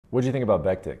What did you think about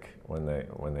Bektic when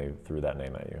they threw that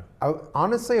name at you?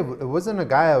 Honestly, it wasn't a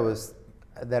guy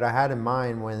that I had in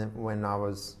mind when I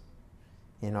was,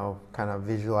 kind of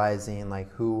visualizing like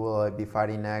who will I be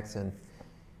fighting next and,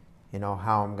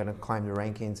 how I'm gonna climb the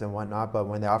rankings and whatnot. But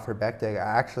when they offered Bektic,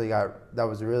 that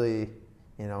was really,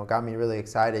 got me really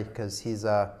excited because he's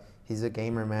a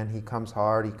gamer, man. He comes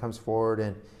hard, he comes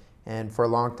forward, and for a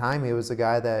long time he was a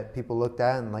guy that people looked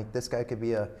at and like, this guy could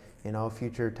be a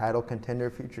future title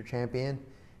contender, future champion,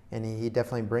 and he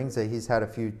definitely brings it. He's had a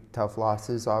few tough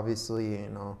losses, obviously,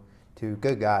 to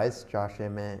good guys, Josh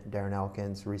Emmett, Darren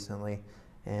Elkins recently,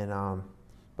 and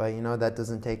but that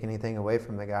doesn't take anything away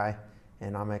from the guy,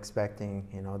 and I'm expecting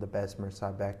the best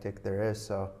Mirsad Bektic there is.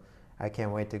 So I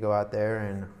can't wait to go out there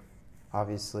and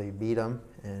obviously beat him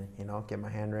and get my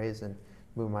hand raised and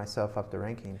move myself up the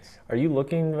rankings. Are you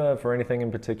looking for anything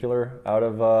in particular out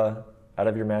of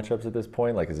your matchups at this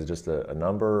point? Like, is it just a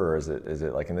number, or is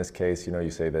it like in this case, you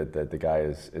say that the guy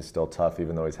is still tough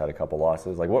even though he's had a couple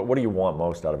losses? Like, what do you want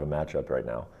most out of a matchup right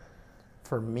now?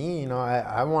 For me,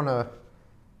 I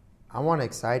want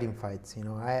exciting fights.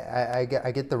 I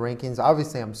get the rankings.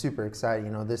 Obviously, I'm super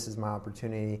excited. This is my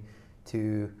opportunity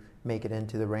to make it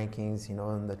into the rankings.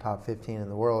 In the top 15 in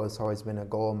the world. It's always been a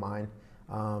goal of mine.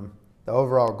 The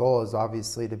overall goal is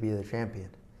obviously to be the champion.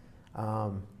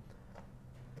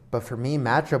 But for me,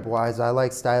 matchup-wise, I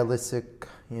like stylistic,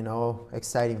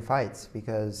 exciting fights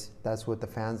because that's what the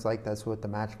fans like, that's what the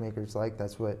matchmakers like,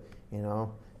 that's what,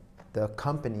 the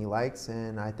company likes,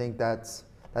 and I think that's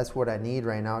what I need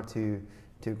right now to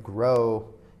grow,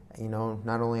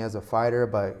 not only as a fighter,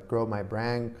 but grow my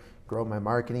brand, grow my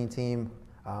marketing team,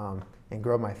 and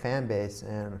grow my fan base.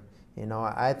 And,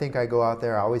 I think I go out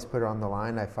there, I always put it on the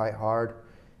line, I fight hard,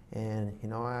 and,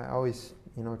 I always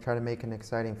try to make an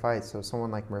exciting fight. So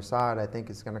someone like Mirsad, I think,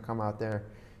 is going to come out there,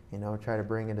 try to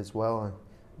bring it as well, and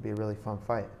be a really fun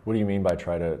fight. What do you mean by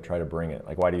try to bring it?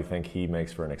 Like, why do you think he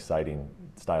makes for an exciting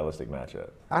stylistic matchup?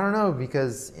 I don't know,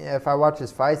 because if I watch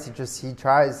his fights, he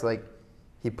tries, like,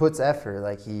 he puts effort.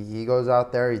 Like, he goes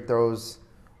out there, he throws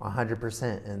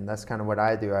 100%, and that's kind of what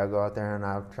I do. I go out there and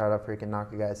I try to freaking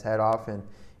knock a guy's head off, and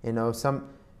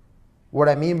what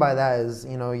I mean by that is,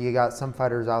 you got some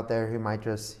fighters out there who might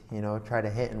just, try to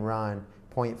hit and run,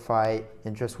 point fight,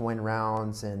 and just win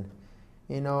rounds. And,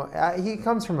 he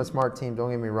comes from a smart team, don't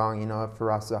get me wrong. For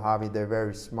Firas Zahabi, they're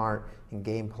very smart in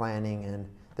game planning, and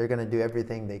they're going to do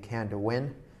everything they can to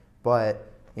win.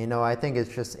 But, I think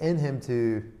it's just in him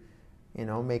to,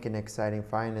 make an exciting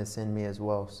fight, and it's in me as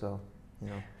well. So,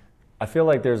 I feel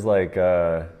like there's like...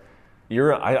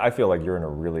 I feel like you're in a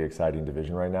really exciting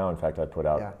division right now. In fact, I put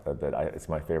out that it's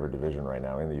my favorite division right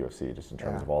now in the UFC, just in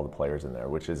terms of all the players in there,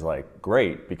 which is like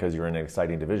great because you're in an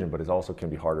exciting division, but it also can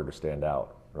be harder to stand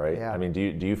out, right? Yeah. I mean,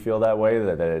 do you feel that way,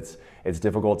 that it's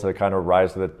difficult to kind of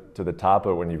rise to the top,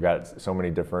 but when you've got so many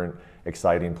different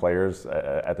exciting players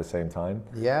at the same time?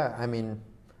 Yeah, I mean,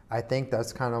 I think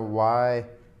that's kind of why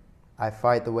I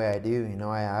fight the way I do.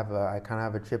 I kind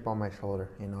of have a chip on my shoulder.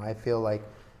 I feel like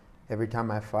every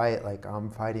time I fight, like I'm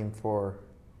fighting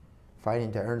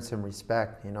to earn some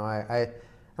respect.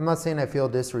 I'm not saying I feel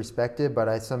disrespected, but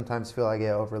I sometimes feel I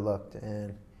get overlooked.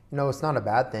 And, it's not a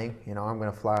bad thing. I'm going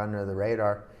to fly under the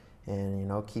radar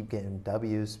and, keep getting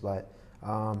W's. But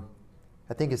I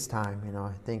think it's time,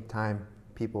 I think time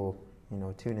people,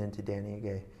 tune into Dan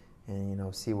Ige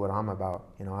and, see what I'm about.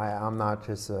 I'm not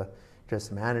just a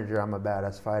manager. I'm a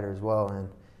badass fighter as well. And,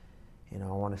 I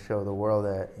want to show the world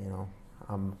that,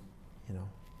 I'm,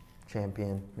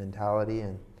 champion mentality,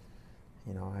 and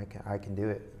I can do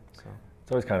it. So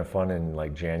it's always kind of fun in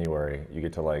like January. You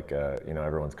get to like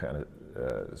everyone's kind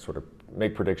of sort of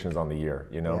make predictions on the year.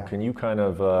 Yeah. Can you kind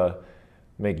of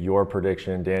make your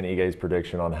prediction, Dan Ige's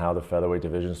prediction, on how the featherweight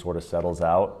division sort of settles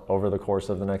out over the course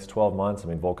of the next 12 months? I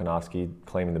mean, Volkanovski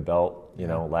claiming the belt,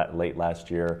 late last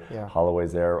year. Yeah.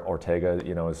 Holloway's there. Ortega,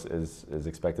 is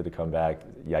expected to come back.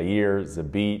 Yair,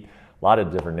 Zabit. A lot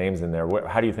of different names in there.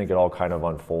 How do you think it all kind of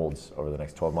unfolds over the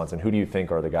next 12 months? And who do you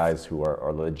think are the guys who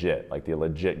are legit, like the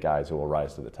legit guys who will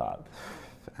rise to the top?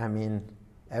 I mean,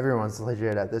 everyone's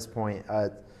legit at this point.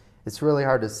 It's really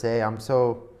hard to say. I'm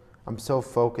so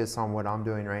focused on what I'm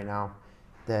doing right now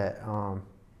that,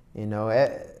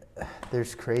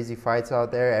 there's crazy fights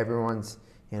out there. Everyone's,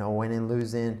 winning,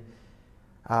 losing.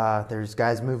 There's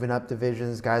guys moving up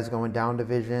divisions, guys going down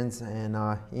divisions, and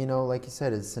like you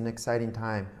said, it's an exciting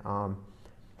time.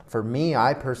 For me,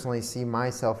 I personally see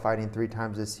myself fighting 3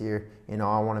 times this year.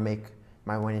 I want to make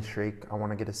my winning streak. I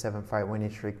want to get a 7-fight winning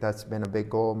streak. That's been a big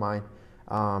goal of mine.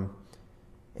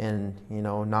 And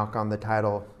knock on the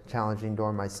title challenging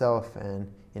door myself,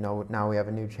 and now we have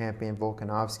a new champion,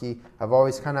 Volkanovski. I've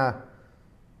always kind of,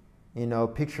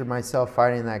 pictured myself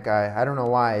fighting that guy. I don't know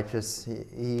why. It just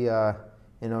he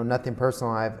nothing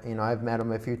personal. I've met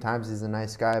him a few times. He's a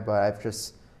nice guy, but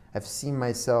I've seen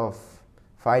myself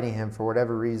fighting him for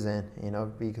whatever reason.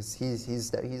 Because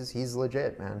he's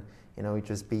legit, man. He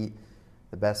just beat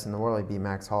the best in the world. He beat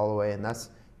Max Holloway,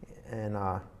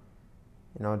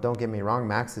 don't get me wrong.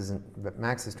 Max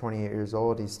is 28 years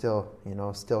old. He's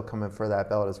still coming for that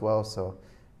belt as well. So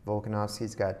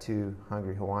Volkanovski's got 2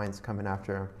 hungry Hawaiians coming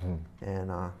after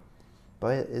him,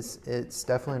 but it's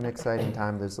definitely an exciting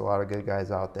time. There's a lot of good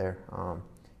guys out there.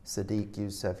 Sadiq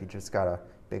Youssef, he just got a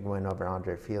big win over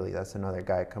Andre Fili. That's another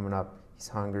guy coming up. He's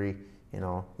hungry,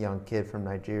 young kid from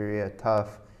Nigeria,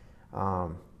 tough.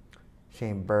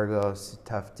 Shane Burgos,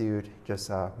 tough dude, just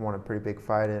won a pretty big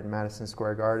fight at Madison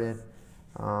Square Garden.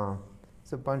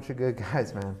 It's a bunch of good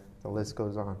guys, man. The list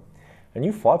goes on. And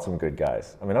you fought some good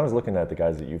guys. I mean, I was looking at the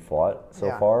guys that you fought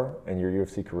so far in your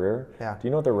UFC career. Yeah. Do you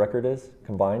know what their record is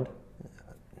combined?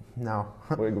 No.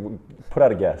 Put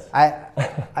out a guess.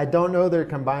 I don't know their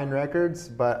combined records,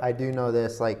 but I do know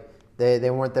this. Like, they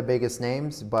weren't the biggest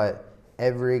names, but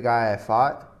every guy I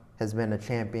fought has been a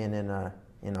champion in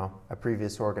a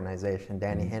previous organization.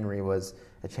 Danny Henry was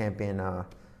a champion.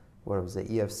 What was it?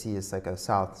 EFC is like a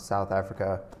South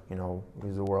Africa. He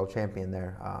was a world champion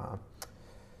there.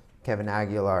 Kevin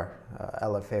Aguilar,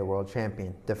 LFA world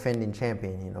champion, defending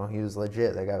champion. He was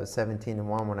legit. That guy was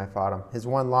 17-1 when I fought him. His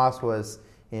one loss was,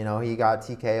 he got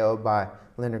TKO'd by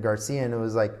Leonard Garcia, and it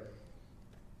was like,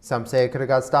 some say it could have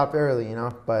got stopped early,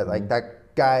 but like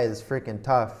that guy is freaking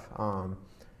tough.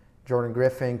 Jordan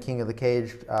Griffin, King of the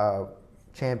Cage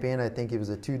champion. I think he was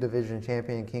a 2-division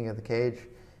champion, King of the Cage,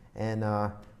 and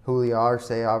Julio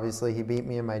Arce, obviously, he beat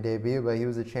me in my debut, but he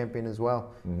was a champion as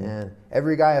well. And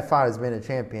every guy I fought has been a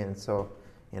champion, so,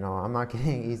 I'm not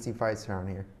getting easy fights around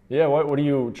here. Yeah, what do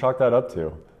you chalk that up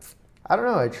to? I don't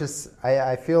know. It's just,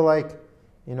 I feel like,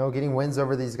 getting wins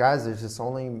over these guys is just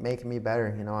only making me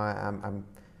better.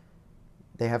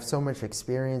 They have so much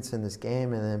experience in this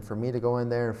game, and then for me to go in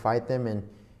there and fight them, and,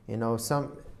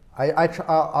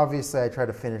 obviously I try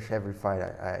to finish every fight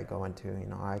I go into.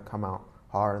 I come out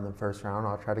hard in the first round.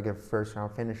 I'll try to get a first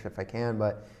round finish if I can,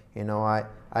 but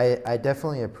I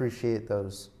definitely appreciate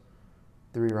those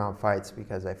 3-round fights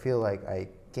because I feel like I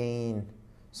gain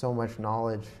so much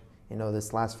knowledge.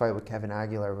 This last fight with Kevin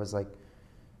Aguilar was like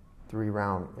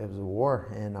 3-round. It was a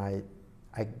war, and I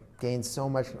gained so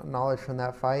much knowledge from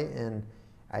that fight, and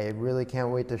I really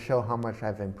can't wait to show how much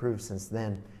I've improved since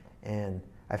then. And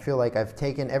I feel like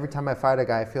every time I fight a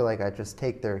guy, I feel like I just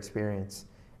take their experience,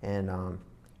 and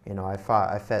I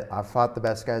fought the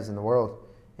best guys in the world,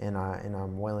 and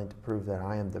I'm willing to prove that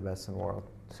I am the best in the world.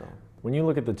 So when you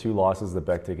look at the 2 losses that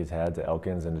Bektic has had to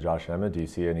Elkins and to Josh Emmett, do you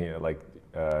see any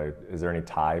is there any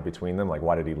tie between them? Like,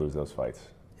 why did he lose those fights?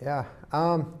 Yeah,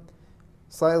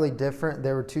 slightly different.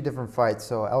 There were 2 different fights.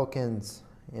 So Elkins,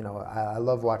 I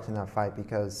love watching that fight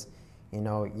because,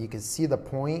 you can see the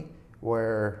point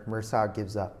where Mirsad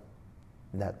gives up.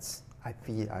 I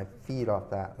feed off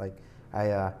that. Like,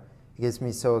 it gets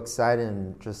me so excited,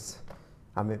 and just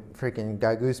I'm freaking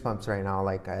got goosebumps right now.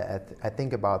 Like I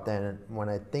think about that, and when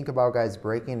I think about guys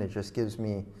breaking, it just gives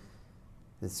me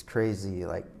this crazy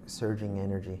like surging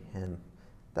energy, and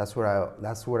that's what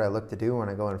I look to do when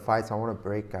I go in fights. I want to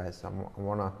break guys. I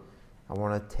want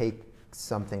to take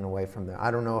something away from them. I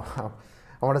don't know how.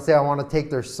 I want to say I want to take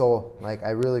their soul. Like,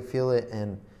 I really feel it,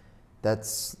 and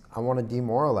I want to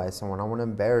demoralize someone. I want to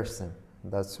embarrass them.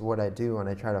 That's what I do when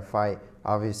I try to fight.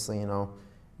 Obviously,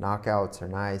 knockouts are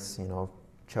nice,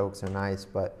 chokes are nice,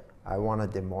 but I want to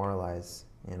demoralize,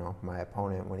 my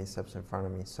opponent when he steps in front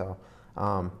of me. So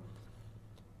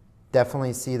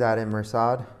definitely see that in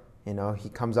Mirsad. He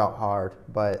comes out hard,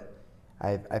 but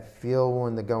I feel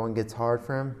when the going gets hard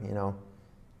for him,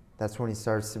 that's when he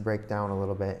starts to break down a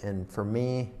little bit. And for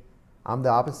me, I'm the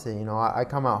opposite. I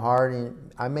come out hard,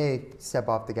 and I may step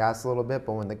off the gas a little bit,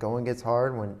 but when the going gets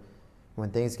hard, when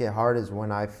things get hard is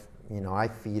when I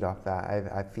feed off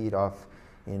that. I feed off,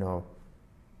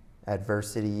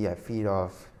 adversity. I feed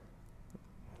off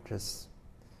just,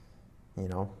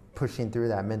 pushing through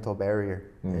that mental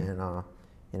barrier. And,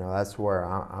 that's where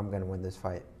I'm going to win this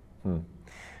fight.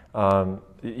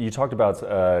 You talked about,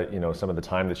 some of the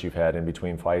time that you've had in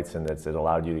between fights, and it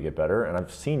allowed you to get better. And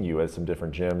I've seen you at some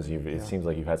different gyms. It seems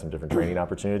like you've had some different training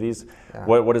opportunities. Yeah.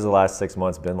 What has the last 6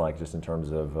 months been like, just in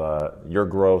terms of your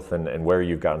growth and where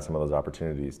you've gotten some of those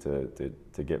opportunities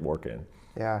to get work in?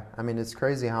 Yeah, I mean, it's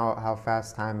crazy how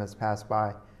fast time has passed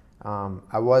by.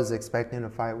 I was expecting to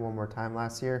fight one more time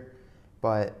last year,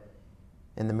 but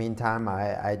in the meantime,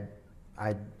 I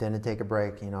I didn't take a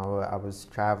break. You know, I was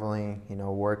traveling, you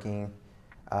know, working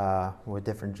with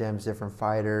different gyms, different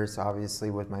fighters.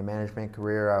 Obviously, with my management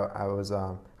career, I was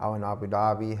out in Abu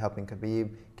Dhabi helping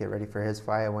Khabib get ready for his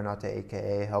fight. I went out to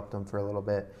AKA, helped him for a little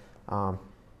bit.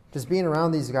 Just being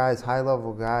around these guys,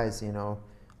 high-level guys, you know,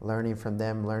 learning from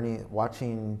them,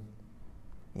 watching,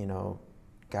 you know,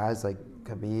 guys like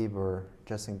Khabib or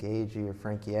Justin Gaethje or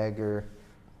Frankie Edgar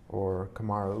or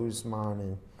Kamaru Usman,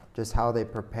 and just how they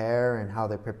prepare and how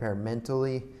they prepare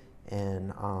mentally.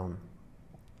 And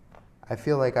I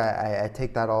feel like I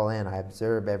take that all in. I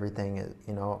observe everything,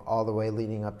 you know, all the way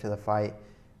leading up to the fight,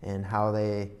 and how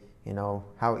they, you know,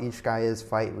 how each guy is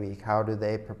fight week, how do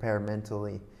they prepare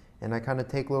mentally. And I kind of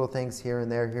take little things here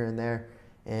and there,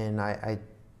 and I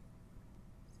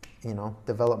you know,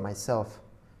 develop myself.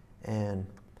 And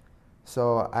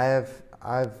so I've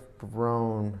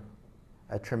grown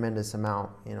a tremendous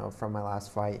amount, you know, from my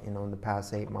last fight, you know, in the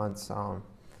past 8 months. You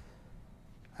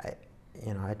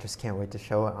know, I just can't wait to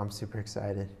show it. I'm super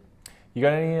excited. You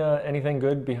got anything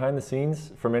good behind the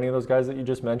scenes from any of those guys that you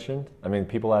just mentioned? I mean,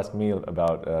 people ask me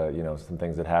about you know, some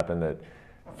things that happen that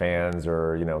fans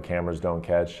or, you know, cameras don't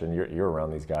catch, and you're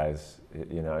around these guys.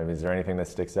 You know, I mean, is there anything that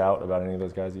sticks out about any of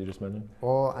those guys that you just mentioned?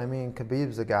 Well, I mean,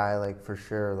 Khabib's a guy, like, for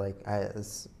sure, like,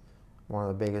 it's one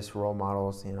of the biggest role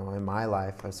models, you know, in my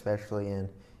life, especially. And,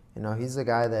 you know, he's a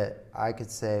guy that I could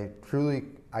say, truly,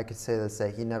 I could say this,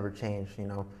 that he never changed. You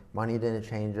know, money didn't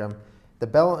change him. The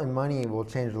belt and money will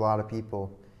change a lot of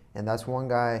people. And that's one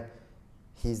guy,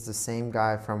 he's the same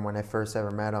guy from when I first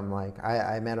ever met him. Like,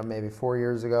 I met him maybe 4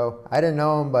 years ago. I didn't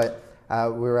know him, but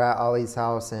we were at Ali's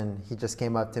house, and he just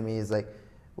came up to me. He's like,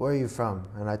 "Where are you from?"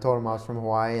 And I told him I was from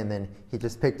Hawaii, and then he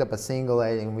just picked up a single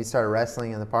leg, and we started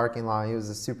wrestling in the parking lot. He was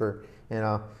a super, you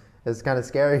know, it was kind of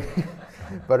scary,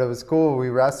 but it was cool. We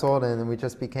wrestled, and then we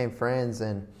just became friends.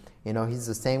 And, you know, he's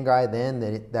the same guy then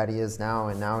that he is now,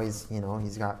 and now he's, you know,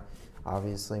 he's got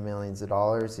obviously millions of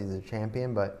dollars. He's a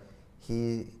champion, but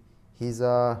he's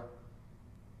a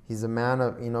man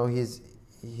of, you know,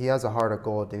 he has a heart of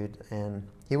gold, dude. And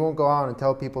he won't go out and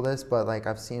tell people this, but, like,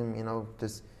 I've seen him, you know,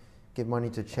 just give money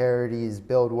to charities,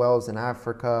 build wells in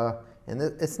Africa. And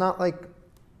it's not like,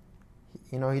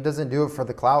 you know, he doesn't do it for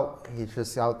the clout. He's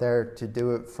just out there to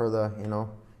do it for the, you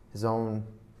know, his own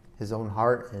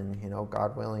heart, and, you know,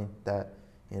 God willing that,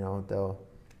 you know,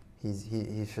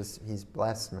 he's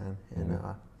blessed, man. And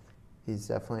he's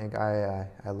definitely a guy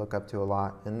I look up to a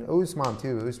lot. And Usman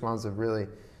too. Usman's a really,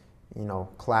 you know,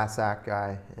 class act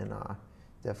guy, and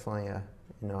definitely a,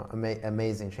 you know,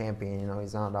 amazing champion. You know,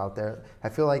 he's not out there. I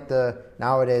feel like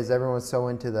nowadays everyone's so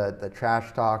into the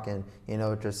trash talk, and, you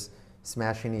know, just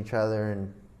smashing each other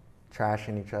and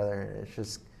trashing each other.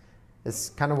 And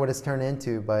it's kind of what it's turned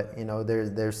into. But, you know,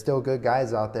 there's still good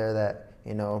guys out there that,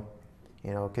 you know,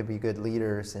 could be good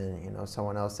leaders, and, you know,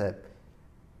 someone else that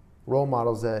role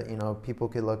models that, you know, people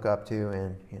could look up to,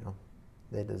 and, you know,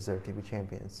 they deserve to be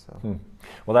champions. So.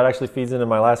 Well, that actually feeds into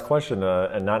my last question,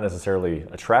 and not necessarily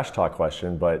a trash talk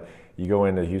question, but you go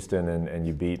into Houston and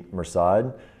you beat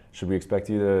Mirsad. Should we expect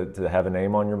you to have a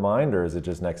name on your mind, or is it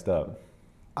just next up?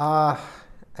 I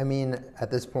mean, at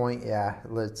this point, yeah.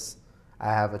 I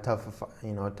have a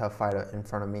tough fight in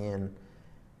front of me, and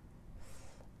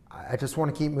I just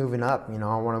want to keep moving up. You know,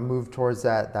 I want to move towards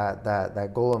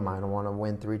that goal of mine. I want to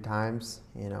win 3 times.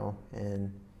 You know,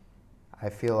 and I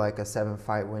feel like a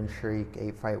 7-fight win streak,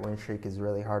 8-fight win streak is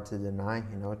really hard to deny.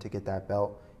 You know, to get that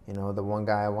belt. You know, the one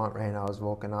guy I want right now is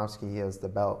Volkanovski. He has the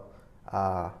belt.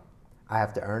 I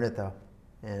have to earn it though,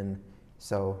 and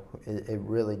so it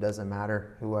really doesn't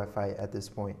matter who I fight at this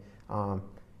point.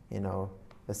 You know,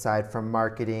 aside from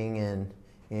marketing and,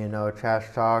 you know, trash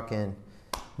talk and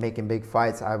making big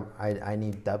fights, I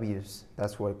need W's.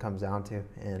 That's what it comes down to,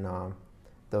 and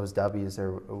those W's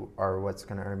are what's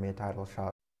going to earn me a title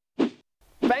shot.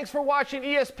 Thanks for watching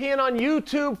ESPN on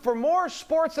YouTube. For more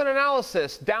sports and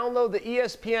analysis, download the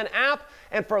ESPN app,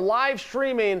 and for live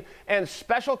streaming and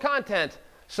special content,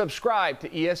 subscribe to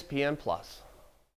ESPN+.